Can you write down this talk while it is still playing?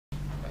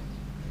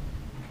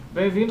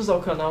Bem-vindos ao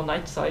canal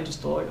Noite Sangrenta.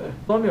 Meu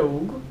nome é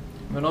Hugo.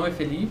 Meu nome é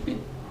Felipe.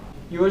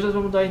 E hoje nós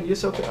vamos dar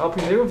início ao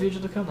primeiro vídeo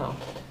do canal.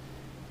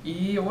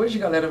 E hoje,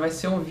 galera, vai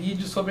ser um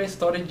vídeo sobre a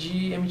história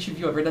de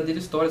AMITYVILLE, a verdadeira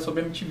história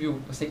sobre AMITYVILLE.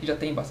 Eu sei que já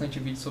tem bastante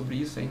vídeo sobre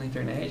isso aí na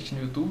internet,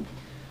 no YouTube,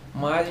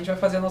 mas a gente vai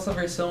fazer a nossa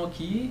versão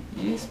aqui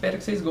e espero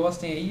que vocês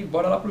gostem aí.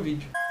 Bora lá pro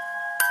vídeo.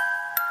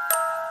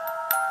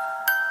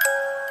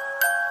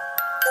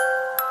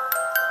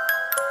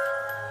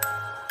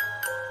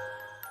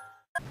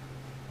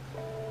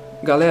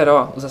 Galera,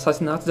 ó, os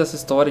assassinatos dessa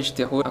história de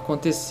terror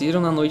aconteceram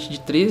na noite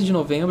de 13 de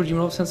novembro de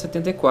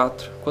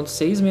 1974, quando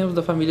 6 membros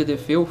da família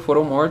DeFeo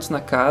foram mortos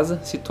na casa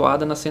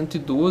situada na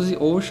 112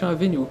 Ocean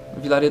Avenue, no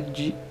vilarejo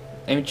de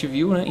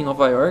Amityville, né, em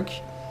Nova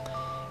York.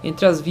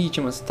 Entre as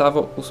vítimas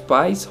estavam os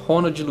pais,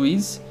 Ronald e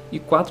Louise, e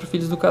 4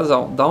 filhos do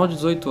casal, Dawn de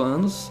 18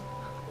 anos,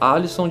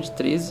 Allison de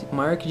 13,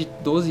 Mark de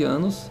 12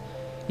 anos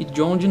e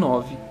John de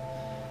 9.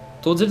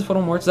 Todos eles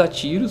foram mortos a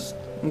tiros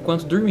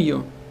enquanto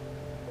dormiam.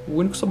 O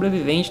único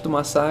sobrevivente do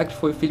massacre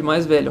foi o filho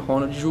mais velho,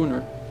 Ronald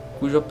Jr.,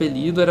 cujo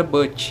apelido era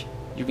Butch,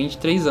 de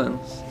 23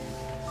 anos.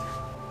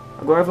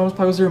 Agora vamos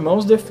para os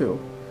Irmãos Defeo.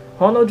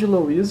 Ronald e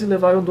Louise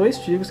levaram 2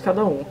 tiros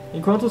cada um,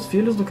 enquanto os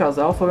filhos do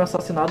casal foram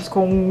assassinados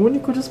com um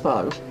único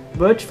disparo.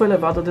 Butch foi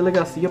levado à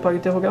delegacia para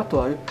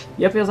interrogatório,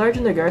 e apesar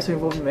de negar seu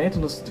envolvimento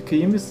nos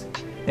crimes,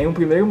 em um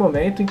primeiro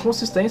momento,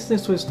 inconsistências em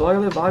sua história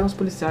levaram os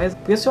policiais a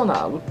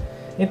pressioná-lo.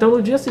 Então,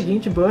 no dia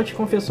seguinte, Butch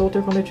confessou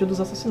ter cometido os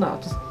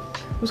assassinatos.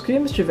 Os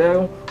crimes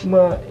tiveram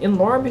uma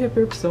enorme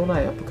repercussão na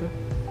época.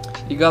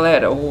 E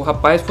galera, o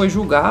rapaz foi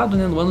julgado,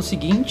 né, no ano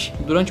seguinte.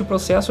 Durante o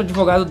processo, o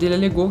advogado dele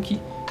alegou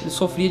que ele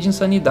sofria de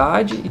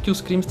insanidade e que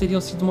os crimes teriam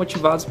sido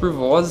motivados por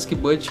vozes que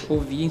Butch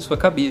ouvia em sua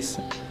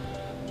cabeça.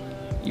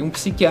 E um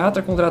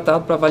psiquiatra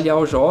contratado para avaliar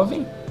o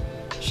jovem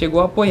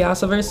chegou a apoiar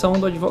essa versão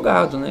do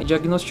advogado, né,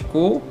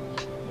 diagnosticou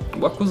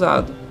o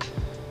acusado,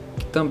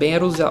 que também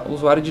era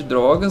usuário de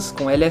drogas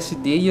com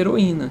LSD e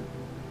heroína,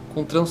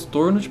 com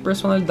transtorno de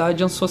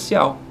personalidade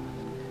antissocial.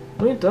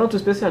 No entanto, o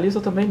especialista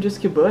também disse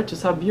que Butch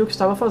sabia o que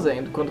estava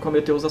fazendo quando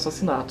cometeu os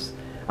assassinatos.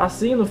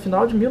 Assim, no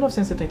final de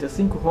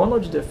 1975,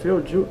 Ronald DeFeo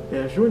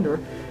Jr.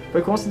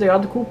 foi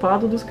considerado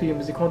culpado dos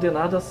crimes e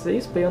condenado a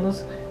 6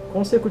 penas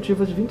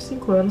consecutivas de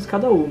 25 anos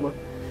cada uma.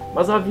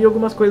 Mas havia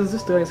algumas coisas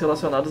estranhas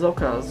relacionadas ao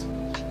caso.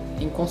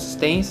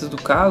 Inconsistências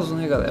do caso,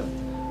 né, galera?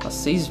 As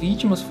 6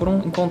 vítimas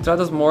foram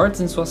encontradas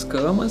mortas em suas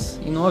camas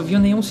e não havia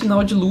nenhum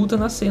sinal de luta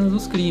na cena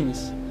dos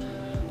crimes.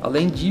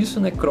 Além disso,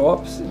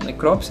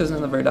 necrópsias, né,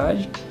 na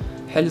verdade,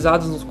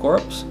 realizadas nos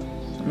corpos,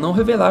 não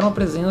revelaram a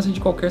presença de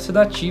qualquer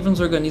sedativo nos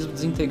organismos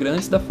dos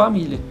integrantes da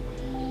família.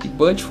 E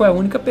Butch foi a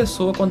única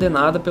pessoa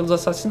condenada pelos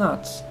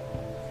assassinatos.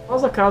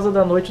 Após a casa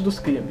da noite dos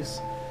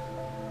crimes.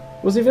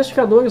 Os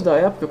investigadores da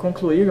época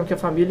concluíram que a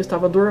família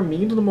estava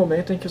dormindo no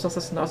momento em que os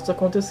assassinatos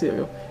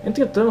aconteceram.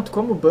 Entretanto,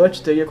 como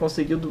Butch teria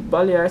conseguido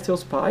balear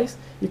seus pais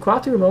e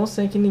 4 irmãos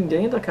sem que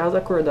ninguém da casa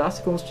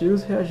acordasse com os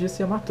tiros e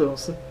reagisse à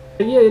matança,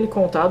 teria ele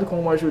contado com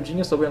uma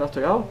ajudinha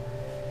sobrenatural?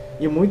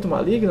 E muito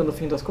maligna no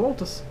fim das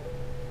contas?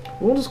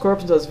 Um dos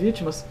corpos das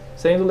vítimas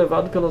sendo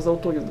levado pelas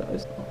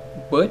autoridades.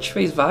 Butch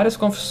fez várias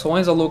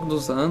confissões ao longo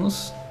dos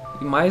anos,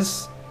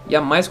 e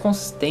a mais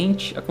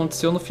consistente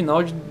aconteceu no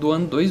final do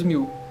ano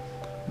 2000,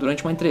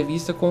 durante uma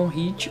entrevista com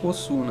Rick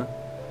Osuna,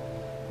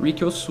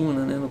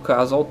 né, no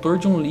caso, autor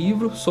de um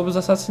livro sobre os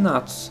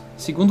assassinatos.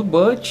 Segundo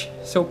Butch,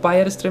 seu pai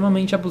era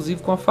extremamente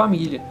abusivo com a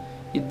família,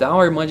 e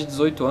Dawn, a irmã de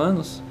 18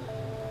 anos,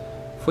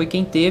 foi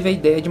quem teve a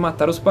ideia de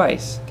matar os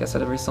pais, que essa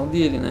era a versão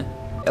dele, né?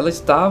 Ela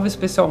estava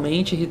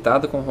especialmente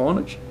irritada com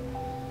Ronald,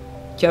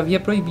 que havia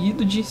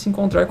proibido de se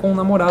encontrar com um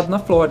namorado na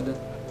Flórida.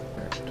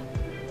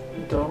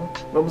 Então,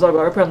 vamos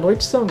agora para a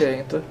Noite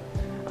Sangrenta.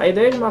 A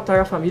ideia de matar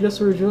a família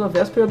surgiu na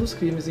véspera dos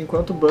crimes,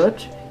 enquanto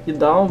Butch e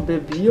Dawn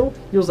bebiam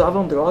e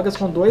usavam drogas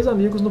com 2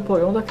 amigos no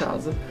porão da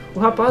casa. O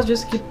rapaz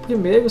disse que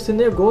primeiro se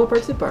negou a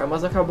participar,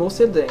 mas acabou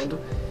cedendo,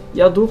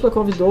 e a dupla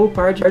convidou o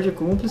par de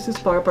cúmplices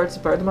para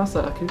participar do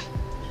massacre.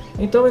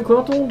 Então,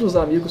 enquanto um dos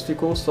amigos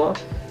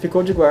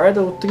ficou de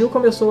guarda, o trio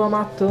começou a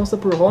matança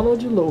por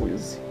Ronald e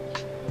Louise,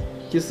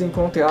 que se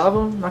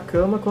encontravam na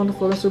cama quando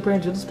foram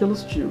surpreendidos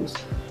pelos tiros.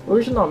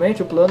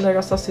 Originalmente, o plano era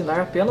assassinar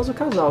apenas o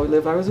casal e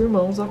levar os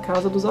irmãos à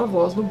casa dos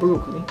avós no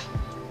Brooklyn,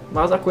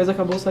 mas a coisa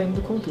acabou saindo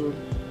do controle.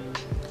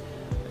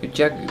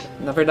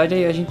 Na verdade,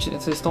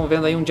 vocês estão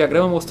vendo aí um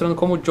diagrama mostrando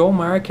como John,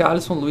 Mark,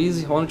 Allison,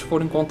 Louise e Ronald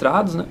foram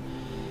encontrados, né?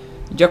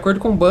 De acordo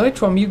com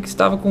Butch, o amigo que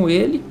estava com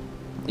ele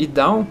e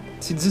Dawn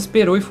se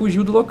desesperou e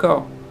fugiu do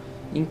local.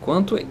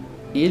 Enquanto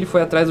ele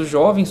foi atrás do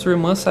jovem, sua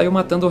irmã saiu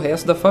matando o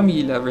resto da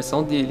família, a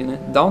versão dele, né?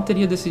 Dawn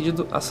teria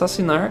decidido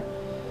assassinar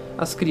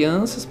as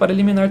crianças para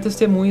eliminar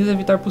testemunhas e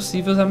evitar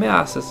possíveis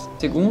ameaças.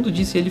 Segundo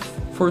disse, ele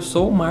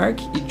forçou Mark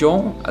e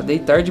John a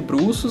deitar de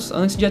bruços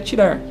antes de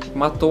atirar.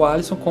 Matou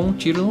Allison com um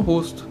tiro no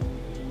rosto.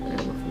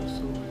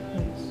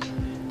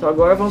 Então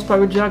agora vamos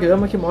para o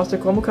diagrama que mostra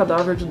como o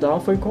cadáver de Dawn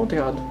foi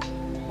encontrado.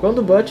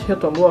 Quando Butch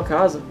retomou a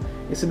casa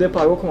e se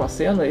deparou com a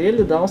cena,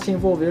 ele e Dawn se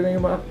envolveram em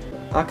uma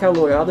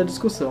acalorada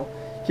discussão.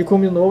 que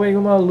culminou em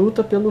uma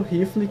luta pelo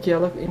rifle que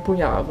ela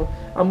empunhava.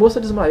 A moça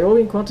desmaiou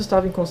enquanto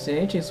estava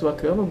inconsciente em sua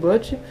cama.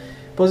 Butch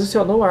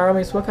posicionou a arma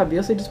em sua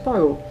cabeça e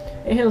disparou.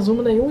 Em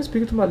resumo, nenhum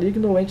espírito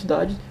maligno ou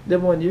entidade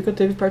demoníaca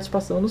teve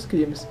participação nos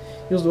crimes,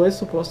 e os dois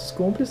supostos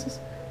cúmplices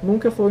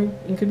nunca foram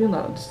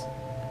incriminados.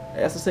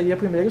 Essa seria a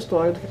primeira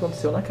história do que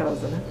aconteceu na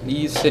casa, né?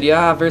 Isso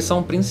seria a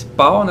versão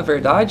principal, na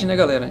verdade, né,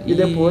 galera? E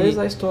depois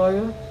a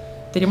história...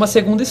 Teria uma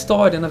segunda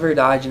história, na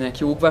verdade, né?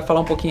 Que o Hugo vai falar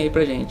um pouquinho aí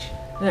pra gente.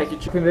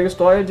 Que a primeira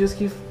história diz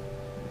que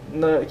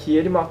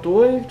ele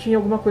matou e tinha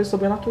alguma coisa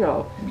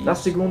sobrenatural. Isso. Na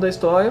segunda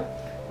história,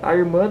 a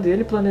irmã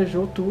dele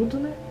planejou tudo,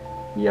 né?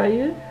 E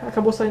aí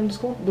acabou saindo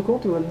do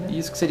controle, né?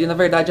 Isso que seria, na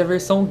verdade, a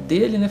versão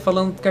dele, né?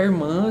 Falando que a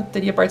irmã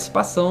teria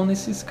participação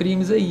nesses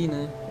crimes aí,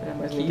 né?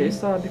 Mas ninguém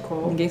sabe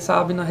qual... Ninguém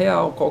sabe, na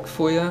real, qual que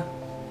foi a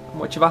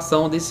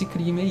motivação desse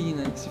crime aí,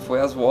 né? Se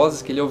foi as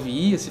vozes que ele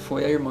ouvia, se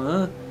foi a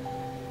irmã.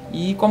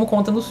 E como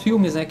conta nos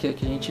filmes, né? Que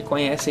a gente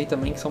conhece aí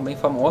também, que são bem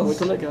famosos.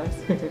 Muito legais.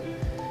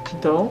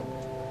 Então,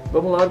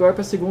 vamos lá agora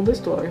para a segunda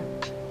história.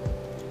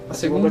 A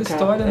segunda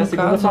história, no a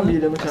segunda caso,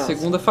 família, né? no caso. A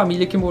segunda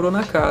família que morou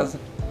na casa.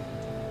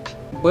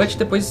 Butch,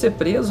 depois de ser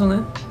preso,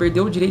 né,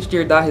 perdeu o direito de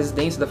herdar a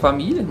residência da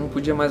família, não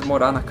podia mais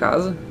morar na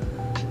casa.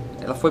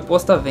 Ela foi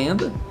posta à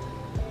venda.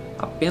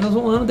 Apenas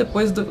um ano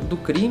depois do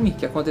crime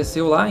que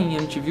aconteceu lá em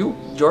Amityville,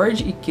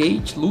 George e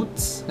Kate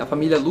Lutz, a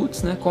família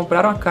Lutz, né,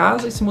 compraram a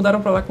casa e se mudaram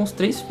para lá com os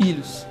 3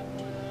 filhos.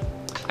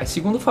 Aí,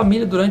 segundo a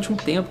família, durante um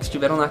tempo que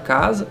estiveram na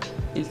casa,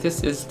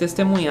 eles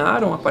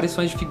testemunharam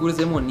aparições de figuras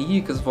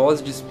demoníacas,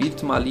 vozes de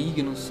espíritos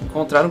malignos,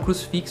 encontraram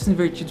crucifixos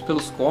invertidos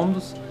pelos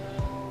cômodos,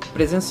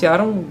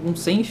 presenciaram um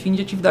sem fim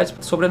de atividades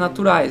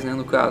sobrenaturais, né,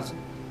 no caso.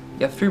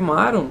 E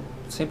afirmaram,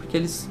 sempre que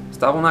eles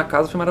estavam na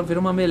casa, afirmaram ver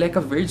uma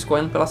meleca verde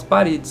escorrendo pelas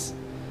paredes.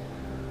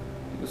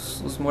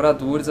 Os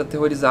moradores,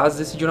 aterrorizados,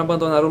 decidiram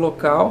abandonar o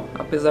local,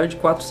 apesar de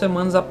 4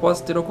 semanas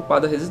após ter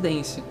ocupado a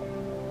residência.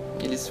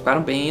 Eles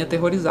ficaram bem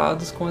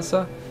aterrorizados com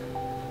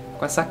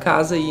essa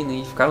casa aí,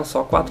 né, e ficaram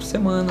só 4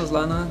 semanas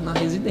lá na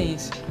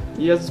residência.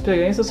 E as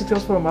experiências se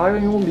transformaram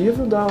em um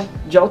livro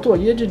de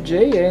autoria de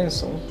Jay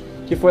Anson,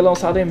 que foi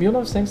lançado em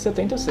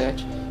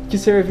 1977, que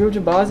serviu de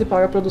base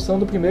para a produção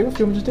do primeiro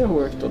filme de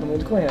terror, que todo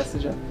mundo conhece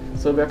já,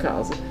 sobre a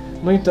casa.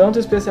 No entanto,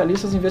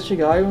 especialistas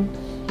investigaram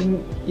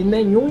e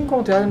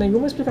encontraram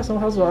nenhuma explicação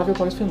razoável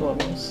para os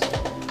fenômenos.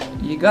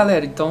 E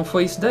galera, então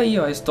foi isso daí,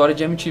 ó, a história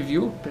de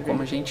Amityville,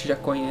 como a gente já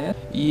conhece.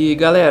 E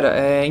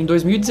galera, em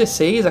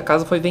 2016 a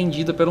casa foi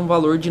vendida por um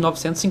valor de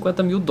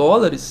 950 mil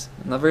dólares,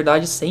 na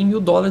verdade 100 mil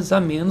dólares a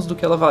menos do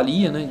que ela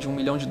valia, né, de $1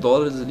 milhão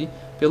ali,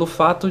 pelo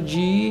fato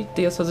de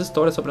ter essas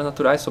histórias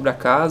sobrenaturais sobre a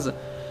casa,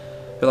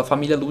 pela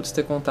família Lutz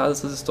ter contado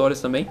essas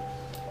histórias também.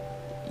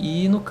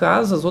 E no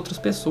caso, as outras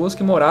pessoas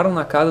que moraram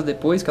na casa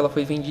depois que ela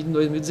foi vendida em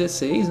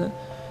 2016, né,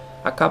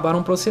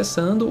 acabaram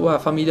processando a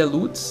família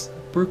Lutz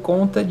por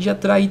conta de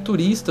atrair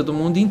turista do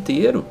mundo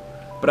inteiro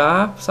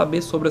para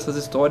saber sobre essas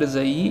histórias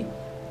aí,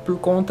 por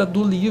conta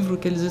do livro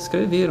que eles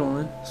escreveram,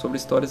 né, sobre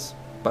histórias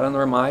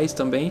paranormais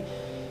também,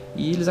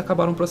 e eles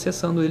acabaram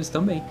processando eles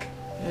também.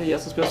 E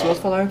essas pessoas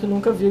falaram que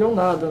nunca viram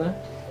nada, né?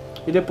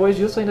 E depois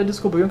disso ainda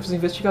descobriram que os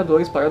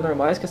investigadores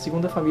paranormais que a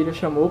segunda família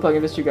chamou para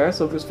investigar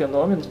sobre os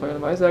fenômenos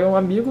paranormais eram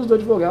amigos do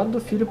advogado do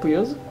filho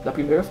preso, da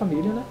primeira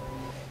família, né?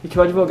 E que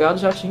o advogado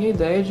já tinha a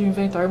ideia de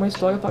inventar uma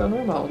história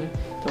paranormal, né?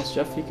 Então você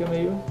já fica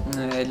meio...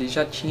 ele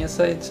já tinha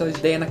essa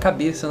ideia na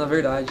cabeça, na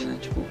verdade, né?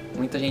 Tipo,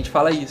 muita gente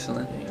fala isso,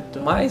 né?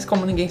 Então... Mas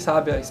como ninguém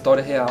sabe a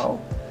história real,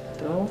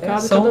 então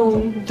cabe são cada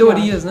um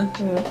teorias, né?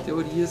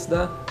 Teorias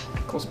da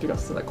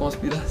conspiração.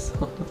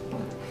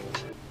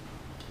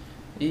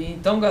 E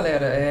então,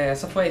 galera,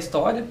 essa foi a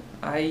história.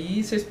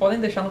 Aí vocês podem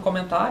deixar nos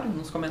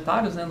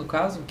comentários, né, no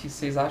caso, o que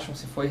vocês acham,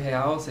 se foi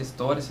real essa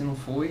história, se não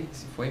foi,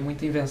 se foi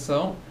muita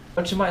invenção.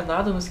 Antes de mais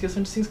nada, não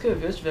esqueçam de se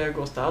inscrever se tiver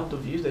gostado do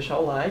vídeo, deixar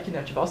o like, né,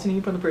 ativar o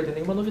sininho para não perder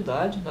nenhuma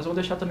novidade. Nós vamos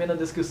deixar também na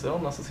descrição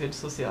nossas redes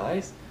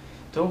sociais.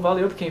 Então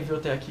valeu por quem viu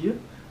até aqui,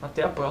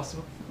 até a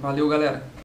próxima. Valeu, galera.